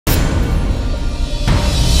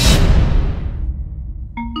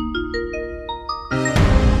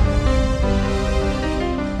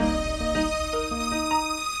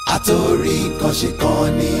àtòrí nǹkan ṣe kan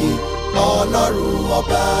ni ọlọ́run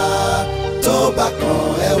ọba tó bá kan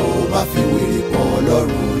ẹ ò má fi wèrè pọ̀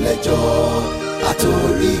ọlọ́run lẹ́jọ́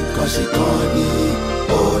àtòrí nǹkan ṣe kan ni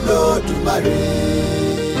olódùmarè.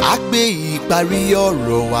 a gbé ìparí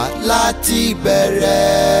ọ̀rọ̀ wá láti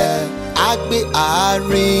bẹ̀rẹ̀ a gbé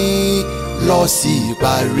àárín lọ sí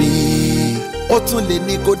ìparí ó tún lè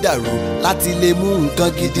ní kó dàrú láti lè mú nǹkan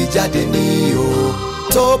gidi jáde ní o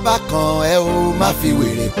tó bá kan ẹ ò má fi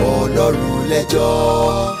wèrè pọ̀ ọlọ́run lẹ́jọ́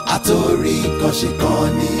àtòrí nǹkan ṣe kan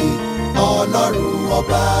ni ọlọ́run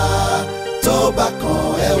ọba tó bá kan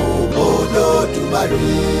ẹ ò olódùmarè.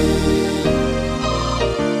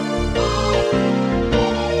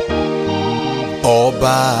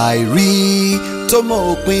 ọba àìrí tó mọ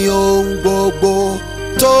òpin ohun gbogbo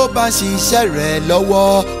tó bá ṣiṣẹ́ rẹ̀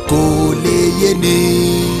lọ́wọ́ kò lè yé ni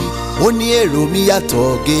ó ní èrò mi yàtọ̀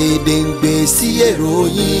gédéǹgbé sí èrò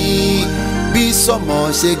yín bí sọmọ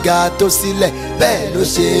ṣe ga tó sílẹ̀ bẹ́ẹ̀ ló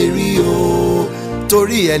ṣe rí o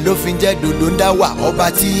torí ẹ̀ ló fi ń jẹ́ dòdò ń dá wà ọba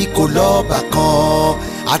tí kò lọ́ba kan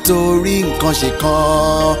àtòrí nǹkan ṣe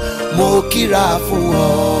kan mo kíra fún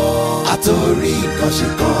ọ àtòrí nǹkan ṣe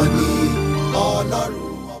kan ni ọlọ́run.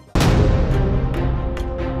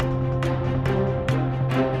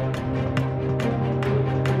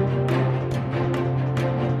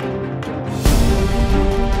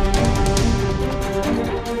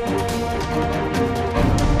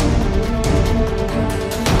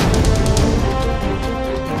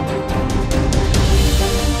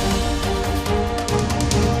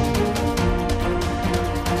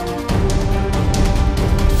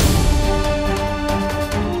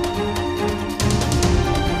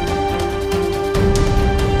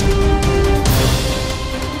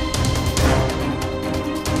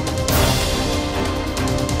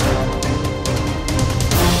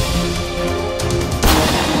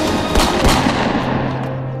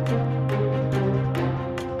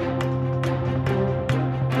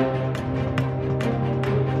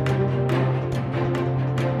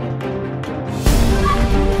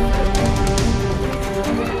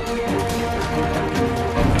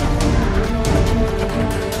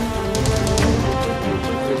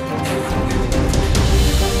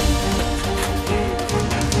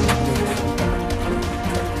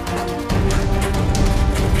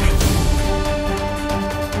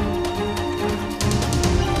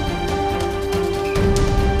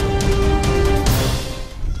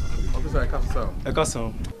 ẹ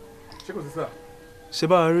káàsán. ṣé kò sí sá. ṣé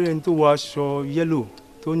bá a rí ẹni tó wọ aṣọ yẹ́lò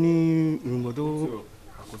tó ní ìrùngbọ̀n tó.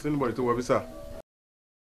 kò sí anybody tó wọ bí sá.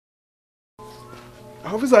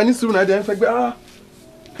 ọ́fíìsà ní sùúrù náà ẹ̀dẹ̀ ń fẹ́ gbé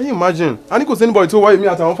can you imagine a ní kò sí anybody tó wọ èmi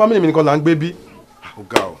àtàwọn family mi nìkan là ń gbé bí. ó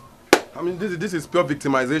ga o I mean this is pure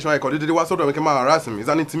victimization ẹ̀kọ́ dídí wá sọ́dọ̀ mi kí n máa harass me it's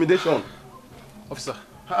an intimidation. ọ́fíìsà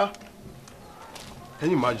can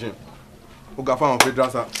you imagine ó ga fáwọn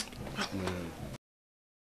federal sá.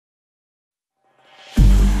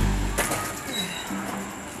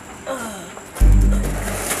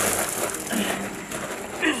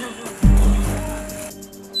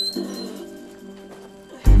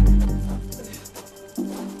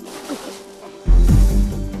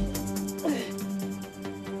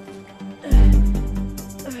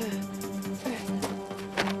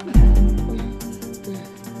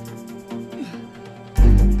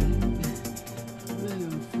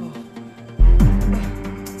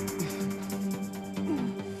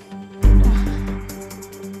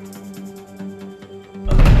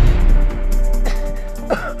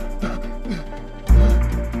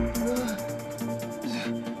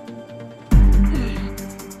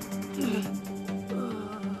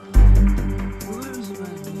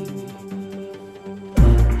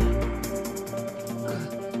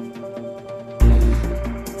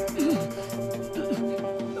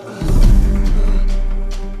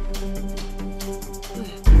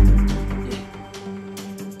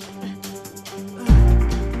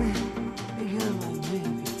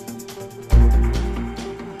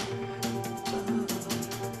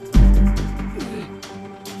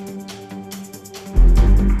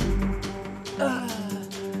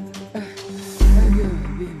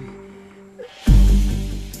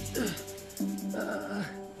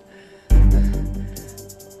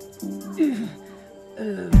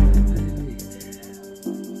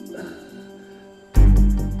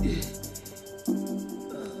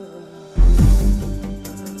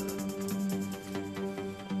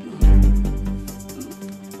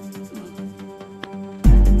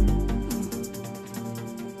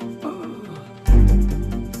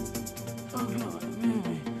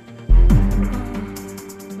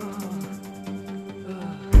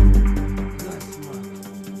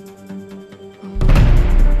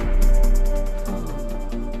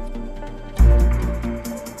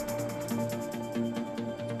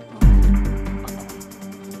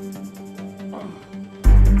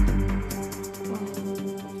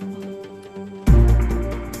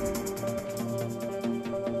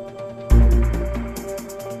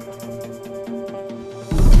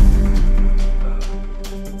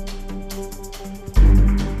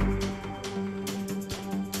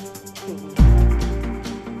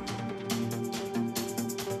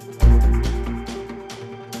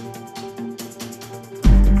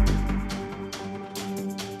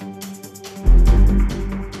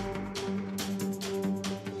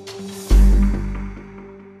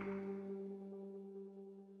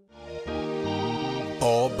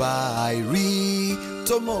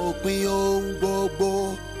 tó mọ òpin ohun gbogbo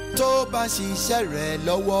tó bá ṣiṣẹ́ rẹ̀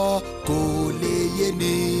lọ́wọ́ kò lè yé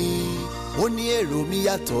ni. Ó ní èrò mi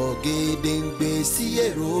yàtọ̀ gédéǹgbé sí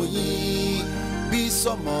èrò yín. Bí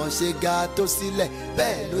sọ́mọ ṣe ga tó sílẹ̀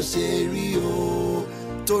bẹ́ẹ̀ ló ṣe rí o.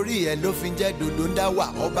 Torí ẹ̀ ló fi jẹ́ dòdò ń dá wà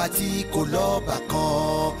ọba tí kò lọ́ba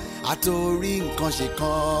kan. Àtòrí nǹkan ṣe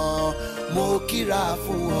kan mo kíra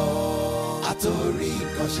fún ọ. Àtòrí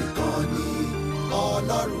nǹkan ṣe kan ni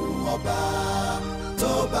Ọlọ́run ọba.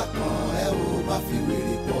 Tó bá kan ẹ ò má fi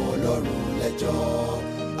wèrè pọ̀ Ọlọ́run lẹ́jọ́.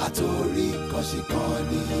 Àtòrí nǹkan ṣe kan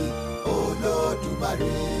ni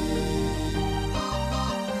Olódùmarè.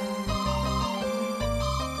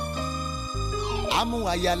 Amú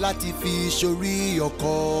aya láti fi sórí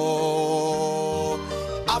ọkọ.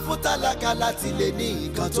 Afúntálákà láti lè ní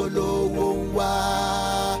nǹkan tó lówó ń wá.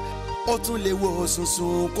 Ó tún lè wo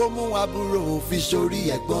sùnsùn kó mú àbúrò fi sórí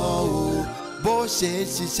ẹ̀gbọ́n o. Bó ṣe ń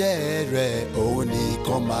ṣiṣẹ́ rẹ̀ òun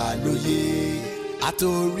nìkan máa lóye.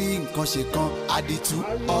 Àtòrí nǹkan ṣe kan àdìtú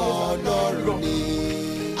Ọlọ́run ni.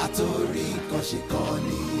 Àtòrí nǹkan ṣe kan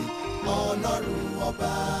ni Ọlọ́run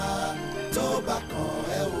ọba. Tó bá kan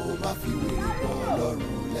ẹ ò má fi wèrè pọ̀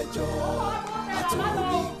Ọlọ́run lẹ́jọ́.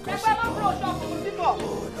 Àtòrí nǹkan ṣe kan ni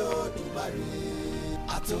Olódùmarè.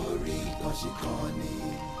 Àtòrí nǹkan ṣe kan ni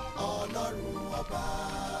Ọlọ́run ọba.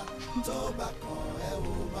 Tó bá kan ẹ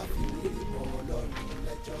ò má fi wèrè pọ̀ Ọlọ́run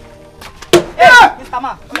lẹ́jọ́. Mr.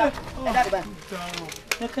 Man, ẹ dáre báyìí.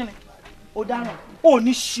 Nìkínni, ó dáràn, ó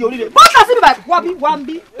ní ṣe oríire. Bọ́sà sí mi báyìí, wá ń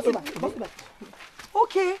bí.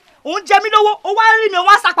 Ok, òun jẹ mí lówó, ó wá rí mi, ó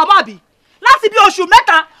wá sápamọ́ àbí? Láti bí oṣù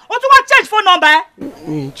mẹ́ta, ó tún wá change phone number ẹ.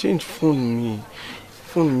 Mi change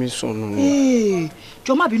fóònù mi sọnù ni.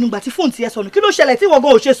 Jọ̀ọ́ má bínú gbà tí fóònù tiẹ̀ sọnù. Kí ló ṣẹlẹ̀ tí ìwọ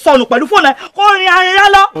gan ò ṣe sọnù pẹ̀lú fóònù ẹ? Kó rin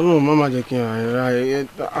arìnrìn lọ. Ọlọ́run má má jẹ́ kí n arìnrìn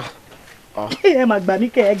ẹ má gbà mí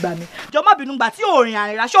kẹ́ ẹ gbà mí. Jọ̀ọ́ má bínú gbà tí ò rìn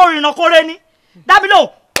arìnrìn ṣé ò rìn náà kórè ni? Dábìlò,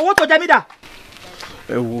 owó tó jẹ mí dà.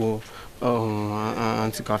 Ẹ wo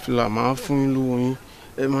àǹtí Kàfílà máa fún yín lówó yín.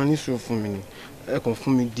 Ẹ máa ní sùúrù fún mi ni. Ẹ kàn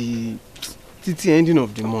fún mi di títí ending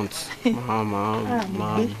of the month.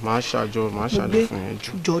 Máa ṣàjọ fún yẹn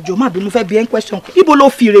jù. Jọ̀ọ́ má bínú fẹ́ bí ẹ ń question. Ibo ló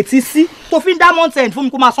fi ìrètí sí? Tó fi ń dá month end fún mi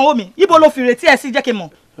kó máa sanwó mi. Ibo ló fi ìrètí ẹ sí jẹ́ kí n mọ̀.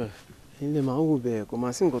 Ilé máa ń wò bẹ́ẹ̀ kò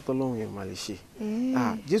máa sí nǹkan tọ́lọ́run yẹn máa lè ṣe.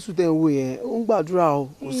 Jésù tẹ́ ń wò yẹn ó ń gbàdúrà o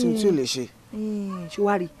kò sí ohun tí ò lè ṣe.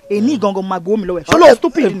 Ṣùwárí èmi gangan máa gbowó mi lọ́wọ́ ẹ̀ ṣọlọ́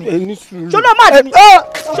stupid ni ṣọlọ́ má dì mí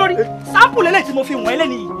sórí sample eléyìí tí mo fi wọ̀n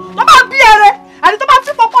eléyìí tó bá bí ẹrẹ àti tó bá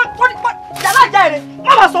fi pọ́pọ́ yàrá ìjà ẹrẹ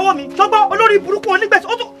má bàa sanwó mi ṣọgbọ́n olórí burúkú onígbèsè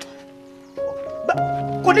ó tún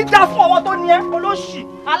kò ní dáa fún ọwọ́ tó ní ẹ olóṣì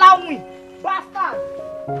aláwìn bastard.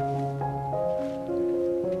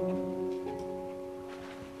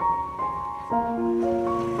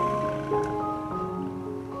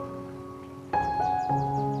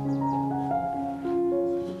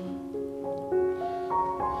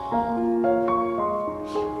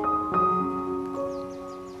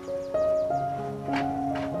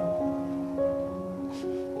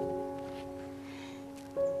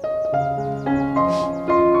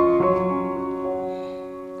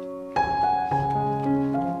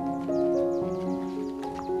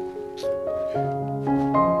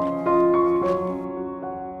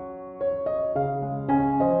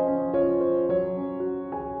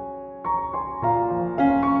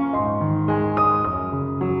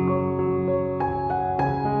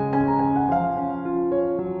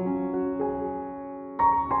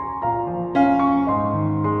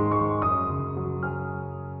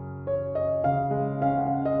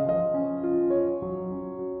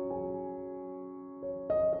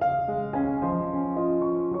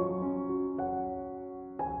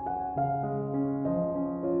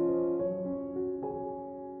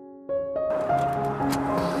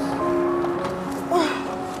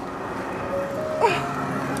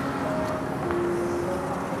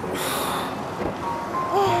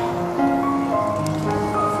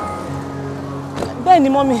 Ni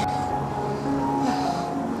mọ́mí.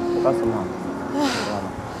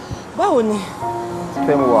 Báwo ni?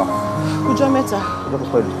 Fẹ́ mo wà. Ọjọ́ mẹ́ta. Ọjọ́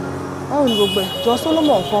púpọ̀ pẹ̀lú. Báwo ni gbogbo ẹ̀? Jọ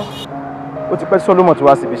Solomon ńkọ́? Ó ti pẹ́ tí Solomon ti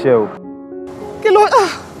wá síbi iṣẹ́ o.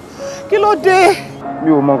 Kí ló dé? Mi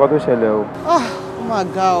ò mọ nǹkan tó ṣẹlẹ̀ o. Ó mà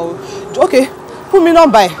ga o. Ok, fún mi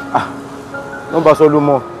nọ́mbà ẹ̀. Nọ́mbà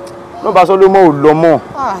Solomon ò lọ mọ́.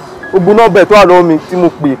 Gbogbo nọ́mbà ẹ̀ tó wà lọ́wọ́ mi tí mo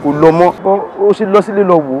pè kò lọ mọ́. Ó ṣe lọ sílé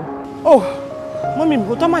lọ wò ó. Mọ́mí mi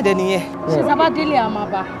kò tọ́ màdẹ nìyẹn. Ṣé sábà délé a máa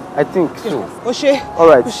bá? I think so. Ó ṣe. All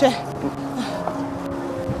right. Ó ṣe.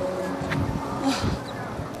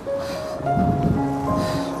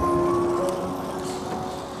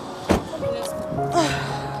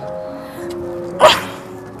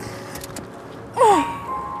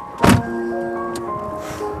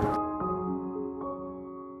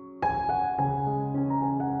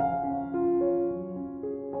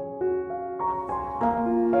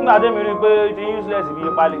 nígbà tí mi rí pé ti useless bí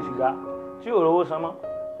pálí sìgá tí ò rówó san mọ́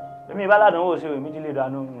èmi ìbálàdàn wò ṣe èmi ti lè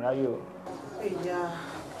dànù ìráyè o.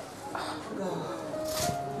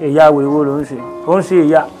 ìyá wèwo ló ń ṣe ó ń ṣe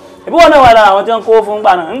ìyá ìbí wọn náà wà lára àwọn tí wọ́n kó fún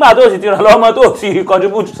gbà náà nígbà tó sì ti ràn lọ́mọ tó sì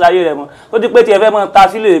contribute sáyé rẹ̀ mọ́ ó ti pé tiẹ̀ fẹ́ mọ́ ta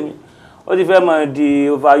sílé mi ó ti fẹ́ mọ́ di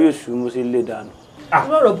overuse mo sì lè dànù.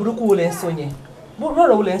 ọ̀rọ̀ burúkú wo lẹ ń sọ yẹn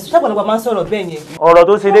ọ̀rọ̀ wo lẹ ń sọ ṣàgbàlagbà máa ń sọ̀rọ̀ bẹ́ẹ̀ yẹn. ọ̀rọ̀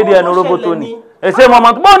tó ṣe déédéé ẹnu roboto ni èsè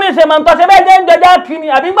mọ̀mọ́ bó ní ṣe máa ń tọ́ ṣe bẹ́ẹ̀ jẹ́ ń jẹjá kiri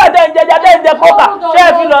àbí gbà tẹ́ ń jẹjá tẹ́ ń jẹ kókà ṣé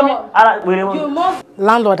ẹ fi lọ mi ara pèrè mọ́.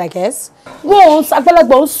 landlord I guess wọ́n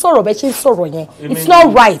àgbàlagbà ń sọ̀rọ̀ bẹ́ẹ̀ ṣe ń sọ̀rọ̀ yẹn it's not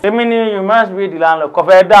right. èmi ni you must be the landlord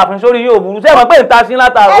kọfẹ́ dáa fún sórí yóò burú sẹ́wọ̀n pé ìta sí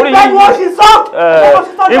látara orí yìí.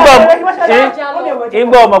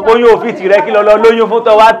 ìgbà ọmọ pé oyún òfin tìrẹ kí lọ́lọ́ lóyún fún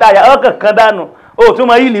tọ́ wá táyà ọkàn kan dànù ó tún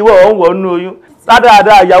mọ ìlì wọ̀ ọ̀hún wọ̀ nínú oyún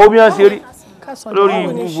ládàáda ìyàwó bí wọ́n ṣe rí lórí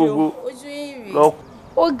ìbú gbogbo lọ.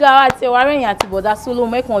 ó ga àti ẹwà rẹ̀yìn àti bọ̀dá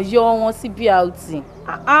Solomon ẹ̀kan yọ wọn sí BRT.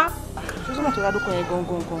 ṣé mọ̀ tó yá dúkọ̀ yẹn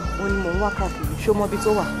gangan ó ní mò ń wá káàkiri ṣó mọ ibi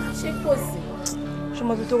tó wà. ṣé kò sí. ṣó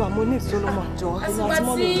mọ ibi tó wà mo ní Solomon jọ̀wọ́ kí ni àti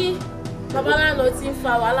mọ́mí mi. babaláńlọ ti ń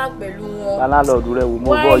fa wàhálà pẹ̀lú wọn. babaláńlọ rẹ wò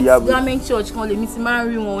mo bọ ìyá mi. White Garment Church kan lèmi ti máa ń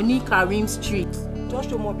rí wọn ní Karim Street.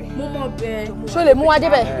 jọ́ṣọ́ mọ̀ bẹ́ẹ̀. mo mọ̀ bẹ́ẹ̀. ṣó lè mú wa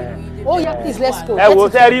débẹ̀. Oh yeah, please let's go. ẹ wo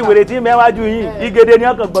sẹ́rí ìwèrè tí mẹ́wájú yín igede ní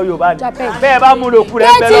ọkàn gbọ́ Yorùbá ni bẹ́ẹ̀ bá mú lòkù rẹ̀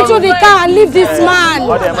bẹ́ẹ̀ lọ́rùn. Get into the car and leave this man.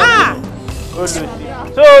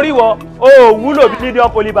 so orí wọ o wúlò bí nídìí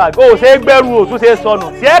polybag o ṣe é gbẹ́rù o tún ṣe é sọnù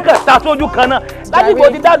tí ẹ kàn ta sójú kan náà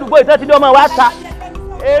ládùúgbò ti dádùúgbò ìtàn ti dé ọmọ wa ta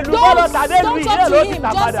èlù bọ́lọ̀ tàdé ìlú yìí náà ló ti tà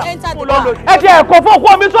padà fún lọ́lọ́. ẹ ti ẹ̀kọ́ fún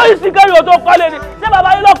ọkọ mi sóyún sí kẹ́rì o tó kọ́lé ni ṣé bàbá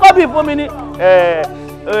yín lọ́kọ́ bì fún mi ni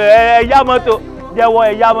ẹ̀yà mọ́tò jẹ́wọ́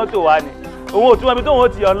ẹ̀yà mọ́tò wa ni òun ò túmọ̀ mi tó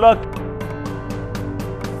òun ti unlock.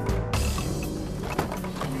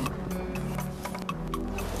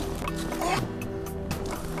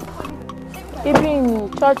 ibi ni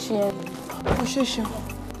church yẹn. ó ṣe ṣe.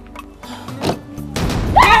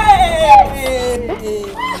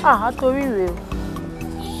 Àtórí rèé o.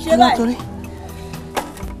 ṣé láì kí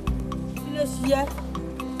ló ṣe yẹ.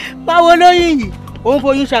 báwo lóyún yìí òun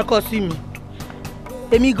foyún ṣakọ sí mi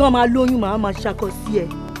èmi gan máa lóyún màá máa ṣakọ sí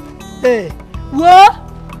ẹ. wo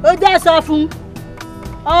ó jẹ́ sọ fún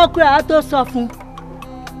ọkùnrin àá tó sọ fún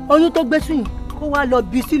oyún tó gbé sùn kó wá lọ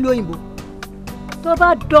bí sílùú òyìnbó tó bá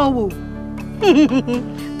dán wò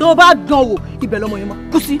tó bá dán wò ibẹ̀ lọmọ yẹn máa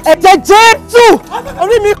kú sí. ẹ̀jẹ̀ Jésù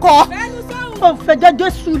orí mi kọ́ ó fẹ̀jẹ̀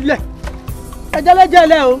Jésù lẹ̀ ẹ̀jẹ̀ lẹ́jẹ̀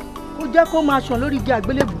lẹ̀ o kó jẹ́ kó máa ṣàn lórí igi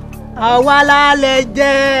àgbélébù àwa lálẹ́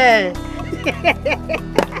jẹ́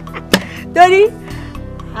torí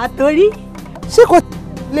àtòrí. ṣé kò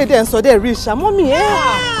lè dẹ̀ ń sọ dẹ̀ rí ìṣàmọ́ mi ẹ́.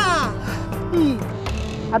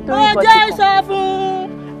 àtòrí kò jẹ́ sọ fún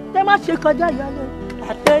tẹ́ má ṣe kọjá ìyálẹ̀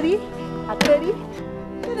àtòrí.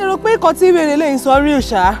 kí ni rò pé nǹkan tí wèrè lè ń sọ rí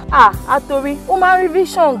òṣà. Àtòrí ó máa ń rí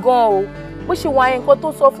vision gan o bó ṣe wà yẹn nǹkan tó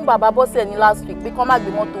sọ fún bàbá Bọ́sẹ̀ ní last week pé kán má gbé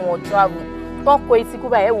mọ́tò wọn travel tán kó etí kú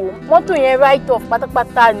báyẹn wò mọ́tò yẹn right off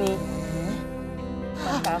pátápátá ni.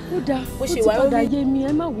 ó dáa ó ti padà yé mi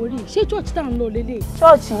ẹ má wọrí ṣé church tá à ń lọ lélẹ̀.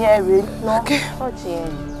 church yẹn rèé ná church yẹn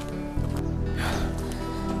rèé.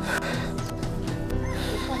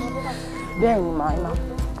 bẹ́ẹ̀ ni màá má.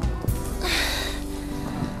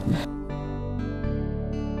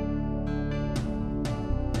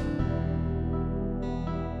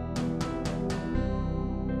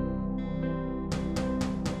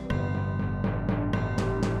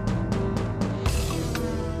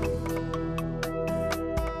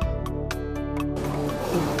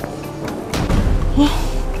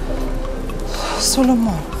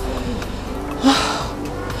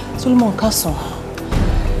 Solomon kásán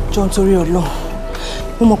jọ nítorí Ọlọ́run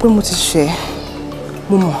mo mọ̀ pé mo ti ṣẹ̀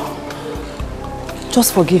mo mọ̀ just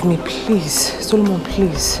forgive me please Solomon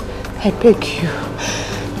please I beg you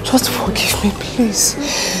just forgive me please.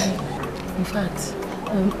 In fact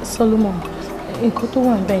Solomon nǹkan tó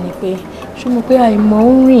wà níbẹ̀ ni pé ṣé mo pé àìmọ̀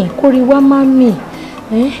ń rìn kórè wá má mì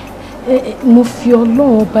mo fi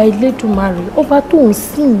Ọlọ́run ọba Elédùmarè ọba tó ń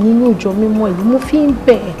sìn nínú ìjọ mímọ́ yìí mo fi ń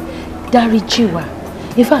bẹ̀ dáríjì wá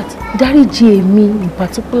in fact dáríjì èmi in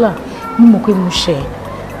particular mo mọ̀ pé mo ṣẹ̀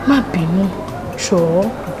má bínú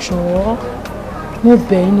jọ̀ọ́ mo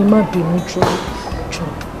bẹ̀ ẹ́ ni má bínú jọ̀ọ́.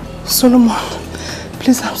 Solomon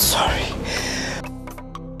please I'm sorry.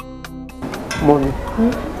 Mọ́mi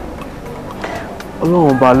Ọlọ́run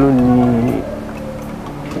ọba ló ní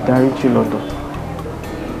ìdáríjì lọ́dọ̀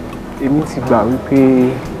èmi ti gbà wípé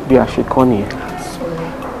bí a ṣe kọ́ nìyẹn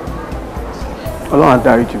Ọlọ́run á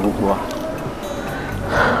dáríjì gbogbo wa.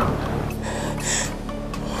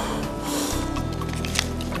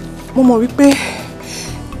 mo mọ̀ wípé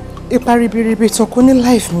ipa ribiribi tó kó ní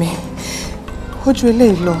life mi ó ju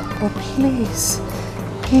eléyìí lọ but please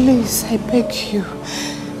Please, I beg you.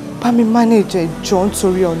 Bá mi manage ẹ jọ̀ọ́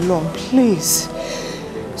nítorí Ọlọ́run, please.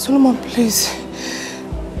 Solomon, please.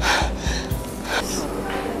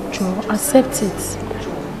 Joe, accept it.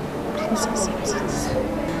 Please accept it.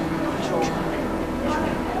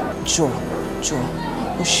 Joe,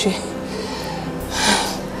 o ṣé.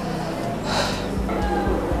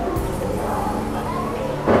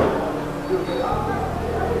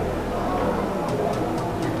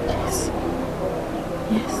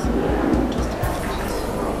 Yes.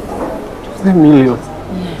 10 million.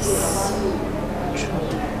 Yes.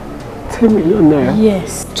 10 million naira.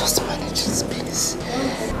 Yes. Just manage it, please.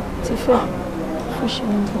 Tife, fún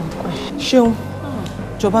ṣeun bọ̀ nǹkan. Ṣeun,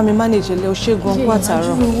 jọ̀ọ́ mi manage ẹ lé o ṣé gan kú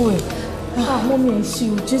àtàárọ̀. Mọ́mí ẹ̀ ṣe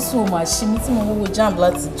o, Jésù ò máa ṣe mí tí mo wọ́wọ́ jam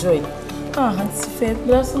láti jọ ẹ̀. Àǹtí Fẹ́,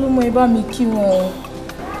 bíra Solomon ẹ bá mi kí wọn.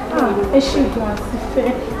 Ẹ ṣe gan Àǹtí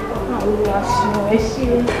Fẹ́. Olúwa ṣeun, ẹ ṣe.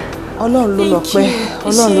 Ọlọ́run ló lọ́pẹ́,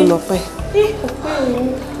 Ọlọ́run ló lọ́pẹ́. Ọpẹ́ o.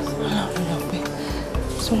 Ọlọ́run ló lọ́pẹ́.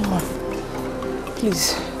 Solomon, please.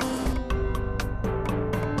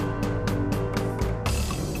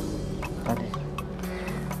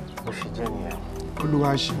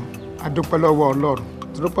 Olúwa ṣeun, a dúpẹ́ lọ́wọ́ Ọlọ́run.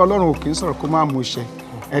 Dúpẹ́ Ọlọ́run ò kì í sọ̀rọ̀ kó má mú ṣẹ.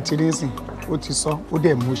 Ẹ ti rí nsìn, ó ti sọ, ó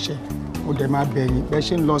dẹ̀ mú ṣẹ. Ó dẹ̀ máa bẹ̀ yín bẹ́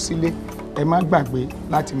ṣe ń lọ sílé. Ẹ má gbàgbé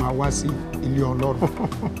láti máa wá sí ilé Ọlọ́run.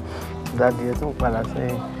 Dádì ẹ tún padà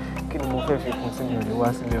sẹ́yìn. Kí ni mo fẹ́ fi kún tí mi ò lè wá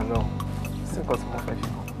sílé Ọlọ́run? Sí nǹkan tí mo fẹ́ fi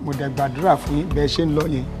kún. Mo dẹ̀ gbàdúrà fún yín bẹ́ ṣe ń lọ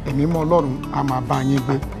yẹn. Ẹ̀mí mọ́ Ọlọ́run á máa bá yín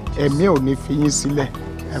gbé. Ẹ̀mí ò ní fi yín sílẹ̀.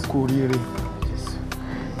 Ẹ kú oríire.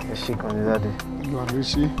 Ẹ ṣé gan ni dádì. Olúwa ló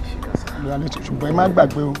ṣe. Olúwa ló ṣe. Ṣùgbọ́n ẹ má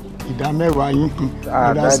gbàgbé o. Ìdámẹ́wàá yín.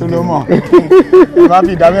 Ìdá Solomon. Ẹ má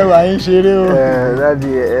fi ìdámẹ́wàá yín ṣeré o. Dádì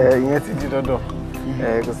ìyẹn ti di dandan.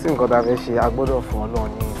 Kò sí nǹkan tá a fẹ́ ṣe, a gbọ́dọ̀ fún Ọlọ́run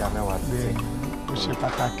ní ìdámẹ́wàá títí. Ó ṣe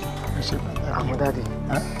pàtàkì. Ó ṣe pàtàkì. Àmọ́ dádì.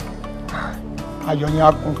 Ayọ̀ yín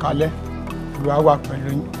á kún kalẹ̀. Olúwa wà pẹ̀lú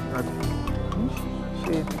yín.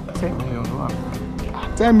 Ṣé 10 million ló wà?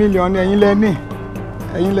 10 million ẹ̀yin lẹ́ni.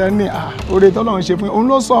 Ẹ̀yin lẹ́ni. Oore tọ́lọ́run ṣe fún yín. Òun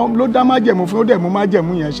ló sọ, ló dá májẹ̀mú fún, ó dẹ̀ mú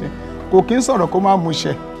májẹ̀mú yẹn ṣẹ. Kò kí ń sọ̀rọ̀ kó má mú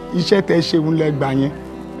ṣẹ. Iṣẹ́ tẹ́ ṣe ń lẹ gbà yẹn.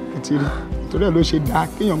 Ti rí. Torí ẹ̀ ló ṣe dáa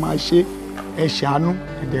kéèyàn máa ṣe ẹ ṣàánú,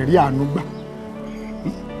 ẹ̀dẹ̀ rí àánú gbà.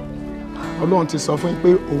 Ọlọ́run ti sọ fún yín pé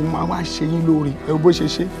òun máa wá ṣe yín lóore. Ẹ wo bó ṣe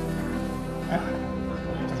ṣe.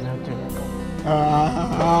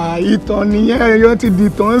 Ìtàn nìyẹn yóò ti di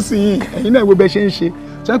ìtàn sí yín. Ẹ̀yin náà wo bẹ ṣe ń ṣe.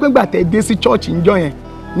 Sọ pé gbà tẹ́ dé sí church ńjọ́ yẹn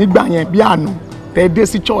nígbà yẹn bí àná tẹ́ dé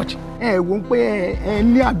sí church. Ẹ wò pé ẹ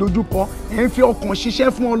ní àdójúkọ, ẹ ń fi ọkàn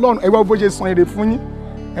ṣiṣẹ́ fún Ọlọ́run. Ẹ wá bó ṣe san èrè fún yín.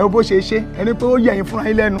 Ẹ wo bó ṣe ṣe. Ẹni pé ó yẹ yín fúnra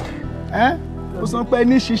yín lẹ́nu. Ó sọ pé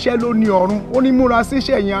ní ṣiṣẹ́ ló ní ọ̀run. Ó ní múra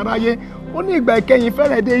síṣẹ́ yín aráyé. Ó ní ìgbà ìkẹyìn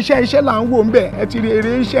fẹ́rẹ̀ dé iṣẹ́ là ń wò ń bẹ̀. Ẹ ti rí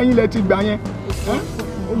èrè iṣẹ́ yín lẹ ti gbà yẹn.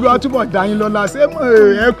 Olúwa túbọ̀ dá yín lọ́lá. Ṣé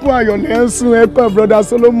ẹkún ayọ̀ lẹ́ ń sùn, ẹkún brother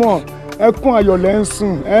Solomon, ẹkún ayọ̀ lẹ́ ń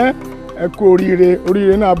sùn. Ẹ kú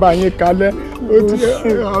oríire náà bá yín kalẹ̀.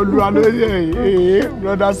 Olúwa ló yẹ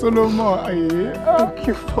brother Solomon. Thank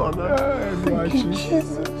you, Father. Thank you,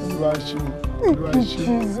 Jesus. Olúwa ṣe.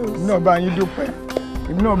 Èmi náà bá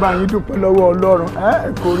yín dúpẹ́ lọ́wọ́ Ọlọ́run.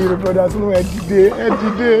 Ẹ kú oríire brother Solomon. Ẹ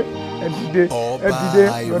dìde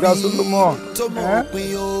brother Solomon. tó mọ̀ pé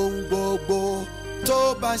ohun gbogbo tó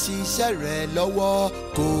bá ṣiṣẹ́ rẹ̀ lọ́wọ́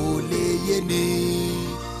kò lè yé ni.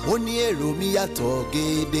 Ó ní èrò mi yàtọ̀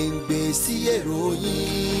gédéǹgbé sí èrò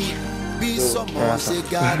yín. Bí sọ́mọ ṣe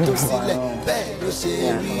ga tó sílẹ̀ bẹ́ẹ̀ ló ṣe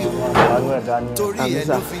rí o. Torí ẹ̀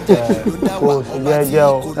ló fi jẹ́ kí ló dá wà ọba tí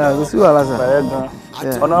kò sí wàhálà sà.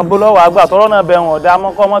 Ọ̀nà bolówó àgbà tọ́rọ́ náà bẹ̀ wọ̀n dá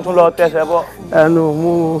mọ́kọ́ mọ́ tún lọ tẹ̀sẹ̀ bọ́. Ẹnu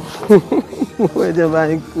mú ẹjẹ bá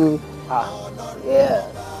yín kú.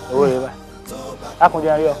 Owó rẹ̀ báyìí.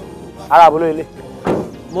 Lákùnjẹ́ rí ọ, ara àbúlé ilé.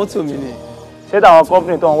 Mọ́tò mi ni. Ṣé táwọn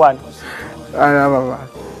kọ́mpìnì tó ń wà ní? Ara bàbá.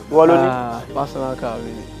 Ìwọ ló ní? Personal car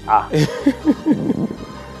mi ni.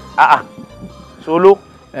 Solo?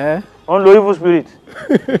 Ó ń lo evil spirit?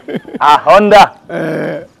 Honda?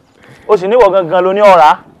 Ó sì níwọ̀ gangan ló ní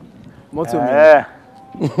ọ̀rá? Mọ́tò mi.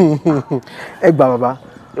 Ẹ gbà bàbá.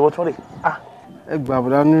 Ìwọ tún rè? Ẹ gbà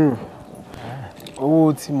bàbá nírù.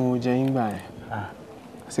 Owó tí mo jẹ yín gbà yẹn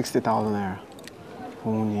 60,000 naira.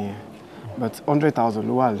 Òun nìyẹn. But 100,000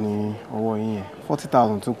 ló wà ní ọwọ́ yín yẹn.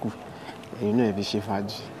 40,000 tó kù. Ẹ̀yin náà fi ṣe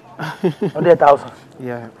fàájì. 100,000?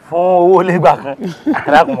 Yeah. Fún owó lẹ́gbà kan.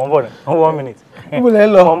 Dákun mọ́ bọ̀ náà. 1 minute. Níbo lẹ́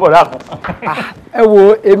lọ? Mọ́ bọ̀ dákun. Ẹ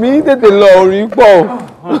wo èmi tètè lọ orí pọ̀ o.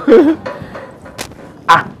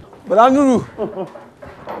 Bọ̀dá Nuru.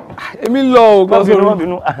 Èmi lọ o. Wọ́n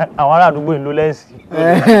bínú àwọn ará àdúgbò ìlú lẹ́sì.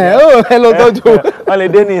 Ẹ lọ tọ́jú. Wọ́n lè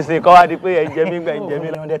dé ní ìsìn kọ́ wá di pé ẹ̀jẹ̀ mi gbà ẹ̀jẹ̀ mi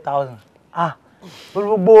 100,000.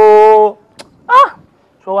 Gbogbo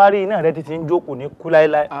sọwárí iná rẹ ti ń jó kò ní kú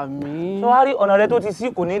láéláé. Àmín. Sọwárí ọ̀nà rẹ tó ti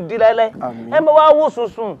ṣí kò ní dí láéláé. Àmín. Ẹ bá wá wò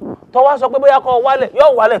sùnsùn tó wá sọ pé bóyá kó wálẹ̀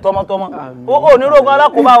yóò wálẹ̀ tọmọtọmọ. Ó ní rogun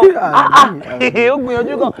alákòóbá o. Ó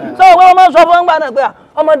gbìyànjú gan. Sọ pé wọ́n máa ń sọ fún ẹgbàá náà pé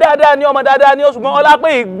ọmọ dáadáa ni ó ṣùgbọ́n ọlá pé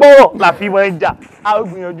ìgbọ́rọ̀ la fi máa ń jà. Ó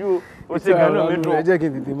gbìyànjú o ṣe gan ló mi dùn. Ẹ jẹ́ kí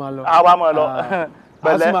n tètè máa lọ. Àwa máa lọ.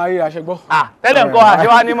 A sì máa ríra ṣe gbọ́. Tẹ́lẹ̀ nǹkan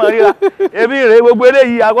àṣewá ní mọ̀ ríra. Ebi rèé gbogbo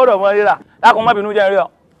eléyìí a gbọ́dọ̀ mọ̀ ríra. Dákun má bínú jẹ́ rí ọ.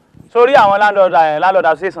 Sórí àwọn landlord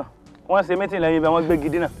association wọ́n ṣe meeting lẹ́yìn ibẹ̀ wọ́n gbé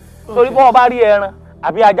gidi náà. Sórí bọ́ọ̀ bá rí ẹran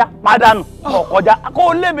àbí ajá pàdánù ọ̀kọjá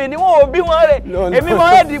kó lémi ni wọn ò bí wọn rè èmi mọ̀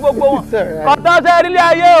ẹ́ di gbogbo wọn. Kọ̀tọ́ sẹ́ rílé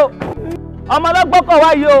ayé o ọmọ ọlọ́gbọ́kọ̀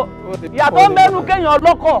wá yìí o ìyàtọ̀ mẹ́nu kéèyàn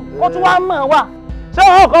ọlọ́kọ̀ kó tún wá mọ̀ wá ṣé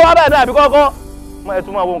ọkọ̀ wá bẹ́ẹ̀ náà àbí kọ́kọ́ mọ̀ ẹ̀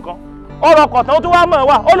tún mọ̀ wo nǹkan ọ̀rọ̀ kọ̀tàn ó tún wá mọ̀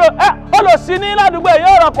wá ó lò sí ní ládùúgbò èyí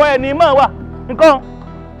ọ̀rọ̀ kọ ẹ̀ ní mọ̀ wá nǹkan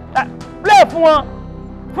play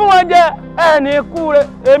fún wọn jẹ ẹni kú re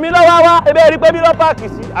èmi lọ́wọ́ wá ebe rí pé bí lọ́ páàkì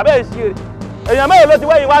sí abẹ́ ìṣirè èèyàn mẹ́rin ló ti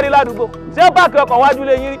wẹ́yìn wá rí ládùúgbò ṣé páàkì ọkọ̀ wájú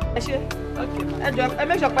lè yín rí. ẹ ṣe ẹjọ ẹ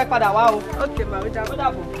make sure pé padà wá o. ó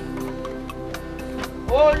dàbọ̀.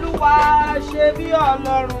 Olúwa ṣe bí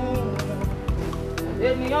Ọlọ́run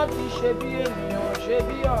ènìyàn ti ṣe bí ènìyàn ṣe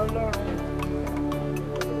bí Ọlọ́run.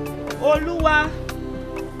 Olúwa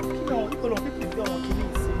kí ni àwọn ìkọlọ̀ pípì bí ọmọ kìíní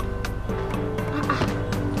ìsìn.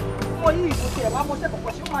 Mo yí ìfòsí ẹ̀ wá mọ́ṣẹ́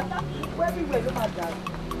kọ̀ọ̀kan ṣé ó máa dá wẹ́ẹ́bí ìwé ló máa dà.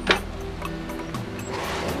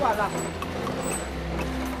 Wàhálà.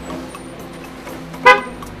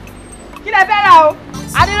 Kí lẹ fẹ́ rà o?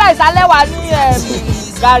 Adírà ìsàlẹ̀ wà ní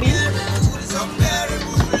gàrí.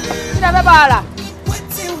 Kí lẹ fẹ́ bá wa rà?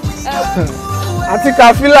 Àti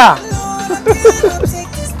kàfílà.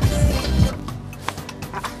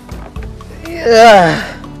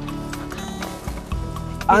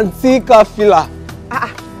 Àǹtí kàfílà.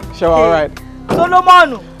 Ṣé wà all right?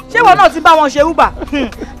 Solomonu, ṣé ìwọ náà ti bá wọn ṣe Uber?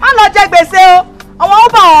 Má lọ jẹ gbèsè o. Àwọn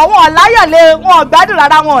Uber wọn láyọ̀lé wọn gbádùn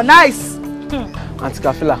rárá wọn nice. Àǹtí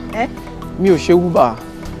kàfílà. Mi ò ṣe Uber.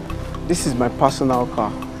 This is my personal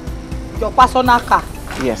car. Your personal car?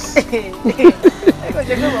 Yes.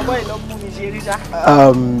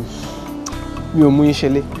 Mi ò mú yín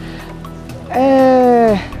ṣẹlẹ̀.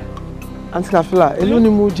 Àǹtí kàfílà, èló ni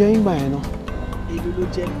mo jẹ yín gbà yẹn náà? Èló ló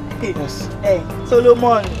jẹ? Yes.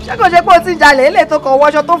 Solomon, ṣé kò ṣe pé o ti ń jalè ilé tó kọ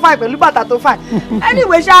wọṣọ tó fine pẹ̀lú bàtà tó fine?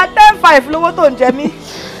 Anyway, ṣá 10-5 lówó tó ń jẹ mí.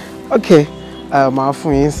 Okay, màá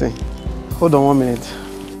fún yín sìn. Hold on 1 minute.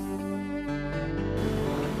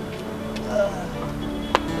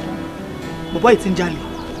 Bọ̀bọ́ yìí ti ń jalè.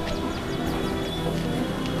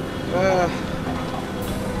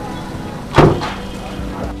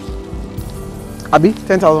 Àbí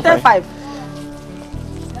 10,000. 10-5.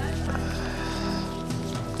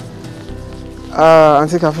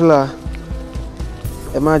 Àǹtí kàfílà,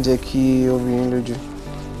 ẹ má jẹ́ kí ó rí yín lójú.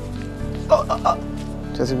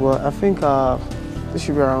 Just well, I think this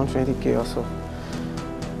should be around 20k or so.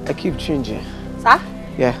 I keep changing. Sir?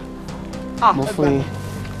 Yeah. Mo fún yín.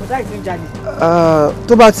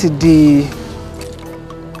 Tó bá ti di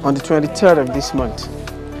on the 23rd of this month,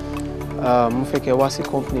 mo fẹ́ kẹ́ wá sí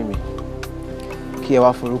company mi kí ẹ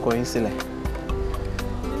wá forúkọ yín sílẹ̀.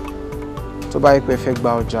 Tó bá yẹ pé ẹ fẹ́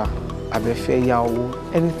gba ọjà àbẹ fẹ́ yá owó,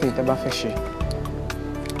 anything tẹ́ bá fẹ́ ṣe,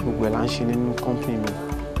 gbogbo ẹ̀ là ń ṣe nínú company mi.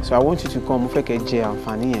 So I want you to come, mo fẹ́ kẹ́ jẹ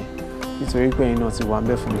àǹfààní yẹn nítorí pé ẹ̀yin náà ti wà ń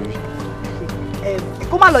bẹ̀ fún mi rí.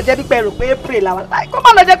 Kó má lọ jẹ́ bí pé rò pé April làwọn kó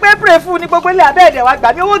má lọ jẹ́ pé April fún ní gbogbo ilé abẹ́ ẹ̀dẹ̀ wa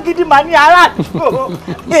gbà mí owó gidi mà ní ará àdúgbò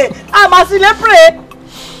àmà sí lépre.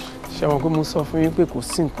 Ṣé wọn pé mo sọ fún yín pé kò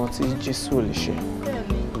sí nǹkan tí Jésù ò lè ṣe,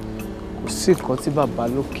 kò sí nǹkan tí bàbá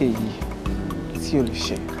lókè yìí tí ò lè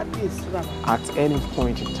ṣe at any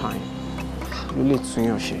point in time ló lè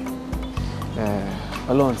túnyàn ṣe.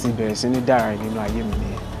 Ọlọ́run ti bẹ̀rẹ̀ sí ní dára nínú ayé mi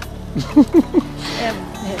nìyẹn.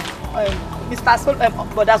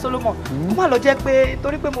 Bọ̀dá Solomon, kó má lọ jẹ́ pé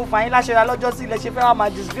torí pé mo fà yín láṣẹra lọ́jọ́ sí ilẹ̀ ṣe fẹ́ wá máa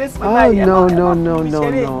disgrace mi báyìí. No,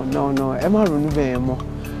 ẹ má ronú bẹ́ẹ̀ mọ́.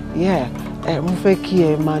 Mo fẹ́ kí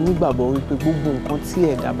ẹ máa nígbàgbọ́ wípé gbogbo nǹkan tí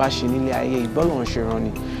ẹ̀dá bá ṣe nílé ayé ìbọ́lọ́run ṣe rán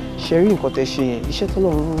ni. Ṣe rí nǹkan tẹ́ ṣe yẹn, iṣẹ́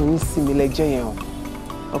tọ́lọ́run rán yín sí mi lẹ́jẹ́ yẹn o.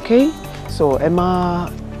 Okay? So ẹ má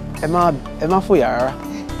fòyà rárá.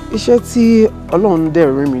 Iṣẹ́ tí Ọlọ́run dẹ̀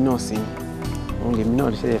rí mi náà sí, òun lèmi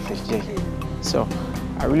náà ṣe fẹ́ jẹ́. So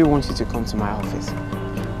I really want you to come to my office.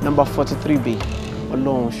 Number 43B,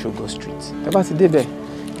 Olorun Shogo Street. Ẹ bá ti débẹ̀,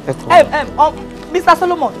 ẹ kọ. Mr.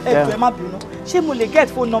 Solomon, ẹ má bínú. Ṣé mo lè get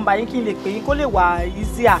phone number yín kí n lè pè yín kó lè wà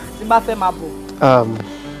easier tí n bá fẹ́ máa bọ̀?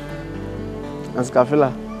 Àǹtí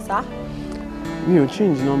kàfílà. Sir? Mi ò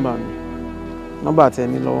change number mi. Number tẹ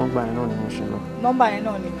ní lọ́wọ́ gbà yẹn náà ni mo ṣe lọ. Number yẹn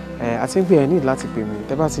náà ni. Àti pé ẹ need láti pè mí.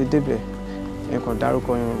 Tẹ́ bá ti débẹ̀, ẹ kàn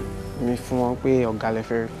dárúkọ mi fún wọn pé ọ̀gá lẹ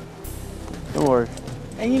fẹ́ rí. Don't worry.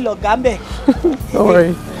 ẹ̀yin lọ̀gá ńbẹ̀. Don't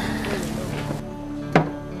worry.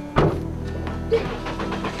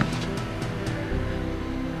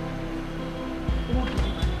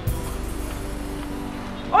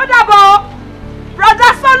 Ó dàbọ̀,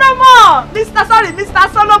 Brother Solomon, Mr.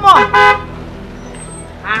 Solomon.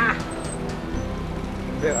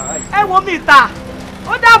 Ẹ wo mi ìta,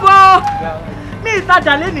 ó dàbọ̀, mi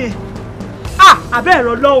ìtajà lẹ́nìí. Abẹ́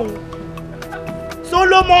ẹ̀rọ lọ́hùn.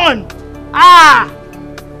 Solomon.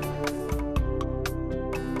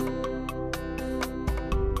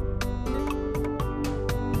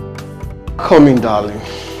 Come in, darling.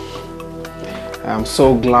 I'm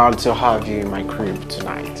so glad to have you in my crib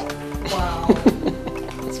tonight. Wow.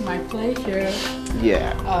 It's my pleasure.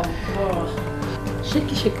 Yeah. Ṣé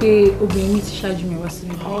kìí ṣe pé obìnrin mi ti ṣáájú mi wá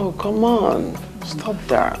síbí? Oh, come on. Stop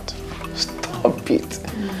that. Stop it.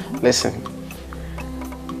 Listen.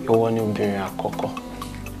 Ìwọ ni obìnrin àkọ́kọ́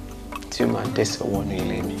tí ó máa dẹ́sẹ̀ wọnú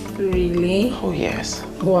ilé mi. Really? Oh, yes.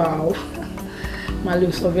 Wow.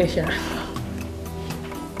 Màlúù sọ bẹ́ẹ̀ ṣá.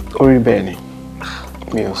 Orí bẹ́ẹ̀ ni.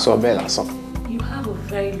 Mi ò sọ bẹ́ẹ̀ lásán. You have a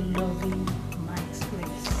very loving, nice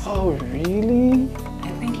place. Oh, really? I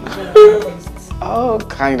think you're very honest. Oh,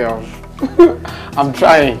 kind of. I'm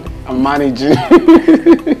trying. I'm managing.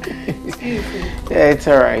 It's beautiful. Yeah, it's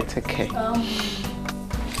alright. It's okay.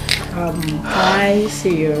 I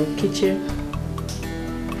see your kitchen.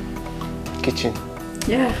 Kitchen?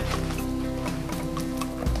 Yeah.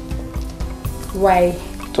 Why?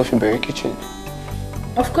 Tó fi bẹ̀rẹ̀ kitchen.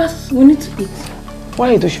 Of course, we need to eat.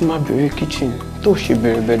 Why does she not bẹ̀rẹ̀ kitchen? Tó ṣe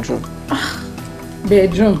bẹ̀rẹ̀ bedroom.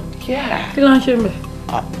 Bedroom? Yeah. Kí ló ń ṣe mẹ́?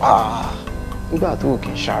 Nígbà tó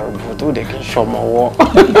kì í ṣàròbó tó dẹ̀ kì í ṣọmọwọ́.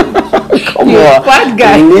 Come You're on. a bad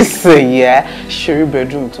guy. Listen, yeah. Ṣeré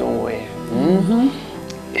bedroom tó ń wọ̀ yẹn.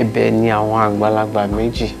 Ibẹ̀ ni àwọn àgbàlagbà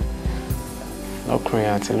méjì lọ́kùnrin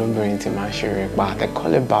àti lóbìnrin tí máa ń ṣeré pa. They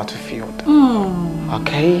call it battlefield.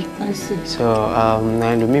 Okay? I see. So,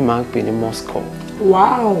 ẹlòmíì máa ń pè ní Moscow.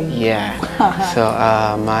 Wow. Yeah. So,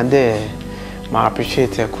 ma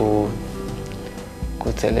appreciate ẹ kó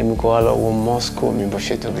tẹ̀lé mi kó wá lọ wo Moscow mi bó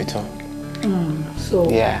ṣe tóbi tán. So,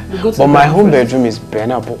 yeah. But my home bedroom is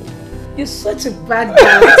bearable. You're such a bad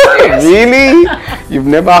guy. Really? You've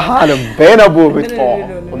never had a bearable before?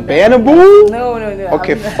 No. A bearable? No.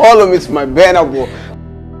 Okay, follow me to my bearable.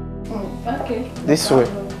 Okay. This way,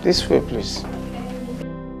 please.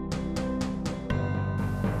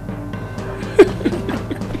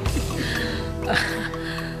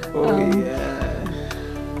 Yeah.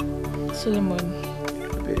 Solomon,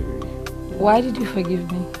 baby, why did you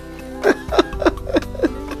forgive me?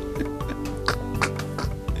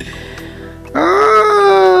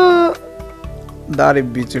 That a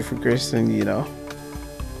beautiful question, you know.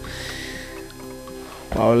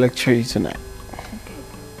 I'll lecture you tonight. Okay.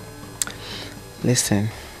 Listen,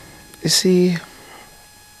 you see,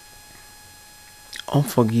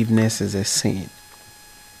 unforgiveness is a sin.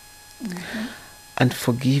 And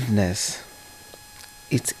forgiveness,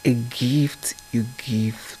 it's a gift you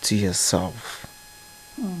give to yourself.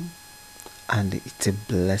 And it's a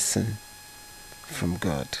blessing from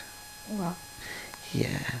God. Wow.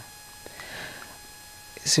 Yeah.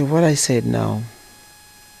 See what I said now,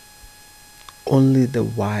 only the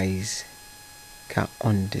wise can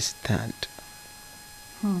understand.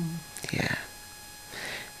 Yeah.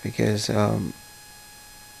 Because I'm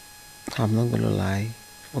not gonna lie,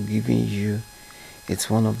 forgiving you, it's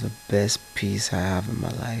one of the best peace I have in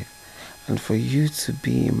my life. And for you to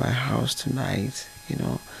be in my house tonight, you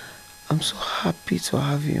know, I'm so happy to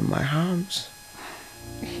have you in my arms.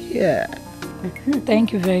 Yeah.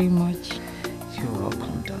 Thank you very much. You're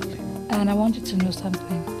welcome, darling. And I want you to know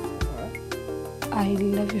something. I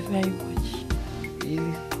love you very much.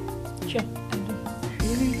 Really? Sure, I do.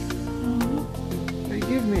 Really? You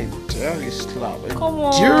give me a dirty slap. Come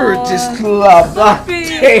on. Dirty slap. Stop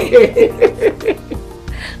it.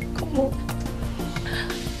 Come on.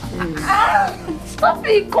 Stop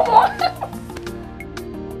it. Come on.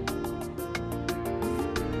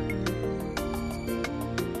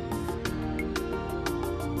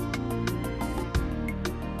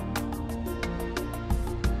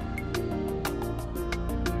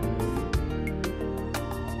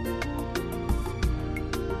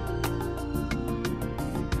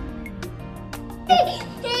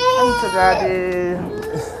 Daddy.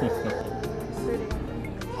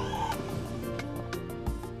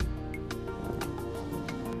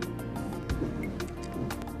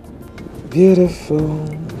 Beautiful,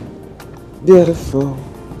 beautiful.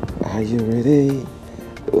 Are you ready?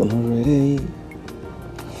 Oh, not ready.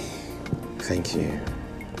 Thank you.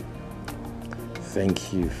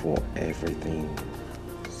 Thank you for everything.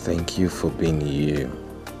 Thank you for being you.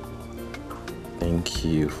 Thank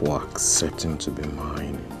you for accepting to be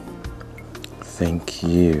mine. Thank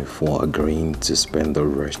you for agreeing to spend the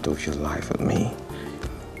rest of your life with me.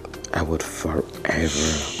 I would forever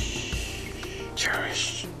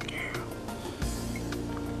cherish you.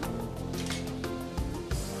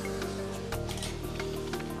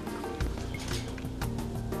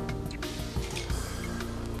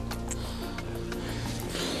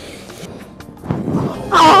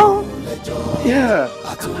 Oh! Yeah.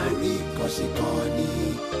 Àtòrí kọ́ṣe kan ní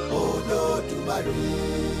Olódùmarè.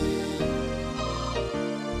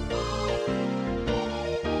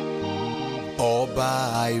 Ọba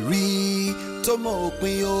àìrí tó mọ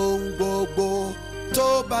òpin ohun gbogbo tó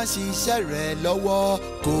bá ṣiṣẹ́ rẹ̀ lọ́wọ́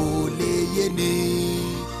kò lè yé ni.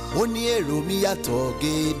 Ó ní èrò mi yàtọ̀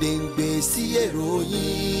gédéǹgbé sí èrò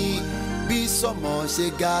yín. Bí sọ́mọ ṣe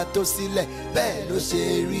ga tó sílẹ̀ bẹ́ẹ̀ ló ṣe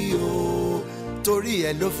rí o. Torí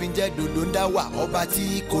ẹ̀ ló fi ń jẹ́ dòdò ń dá wà ọba tí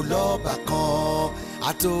kò lọ́ba kan.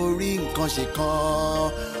 Àtòrí nǹkan ṣe kan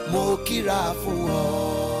mo kíra fún ọ.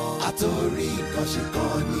 Àtòrí nǹkan ṣe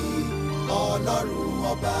kan ni Ọlọ́run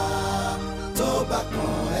ọba. Tó bá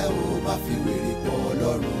kan ẹ ò má fi wèrè pọ̀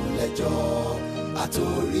Ọlọ́run lẹ́jọ́.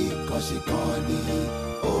 Àtòrí nǹkan ṣe kan ni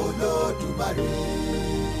Olódùmarè.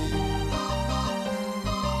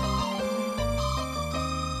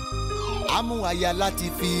 Amú aya láti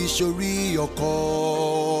fi sórí ọkọ.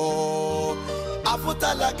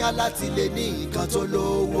 Afúntálákà láti lè ní nǹkan tó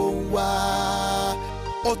lówó ń wá.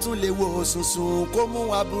 Ó tún lè wo sùnsùn kó mú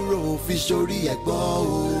àbúrò fi sórí ẹ̀gbọ́n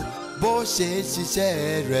o. Bó ṣe ń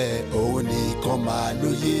ṣiṣẹ́ rẹ̀ òun nìkan máa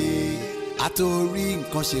lóye. Àtòrí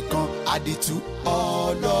nǹkan ṣe kan àdìtú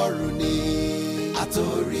Ọlọ́run ni.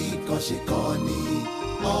 Àtòrí nǹkan ṣe kan ni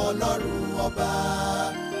Ọlọ́run ọba.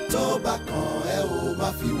 Tó bá kan ẹ ò má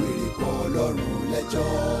fi wèrè pọ̀ Ọlọ́run lẹ́jọ́.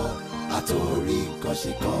 Àtòrí nǹkan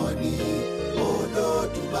ṣe kan ni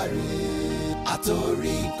Olódùmarè.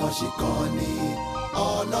 Àtòrí nǹkan ṣe kan ni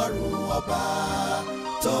Ọlọ́run ọba.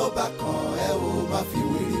 Tó bá kan ẹ ò má fi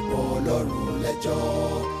wèrè pọ̀ Ọlọ́run lẹ́jọ́.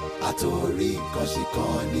 Àtòrí nǹkan ṣe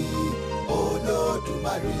kan ni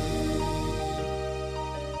Olódùmarè.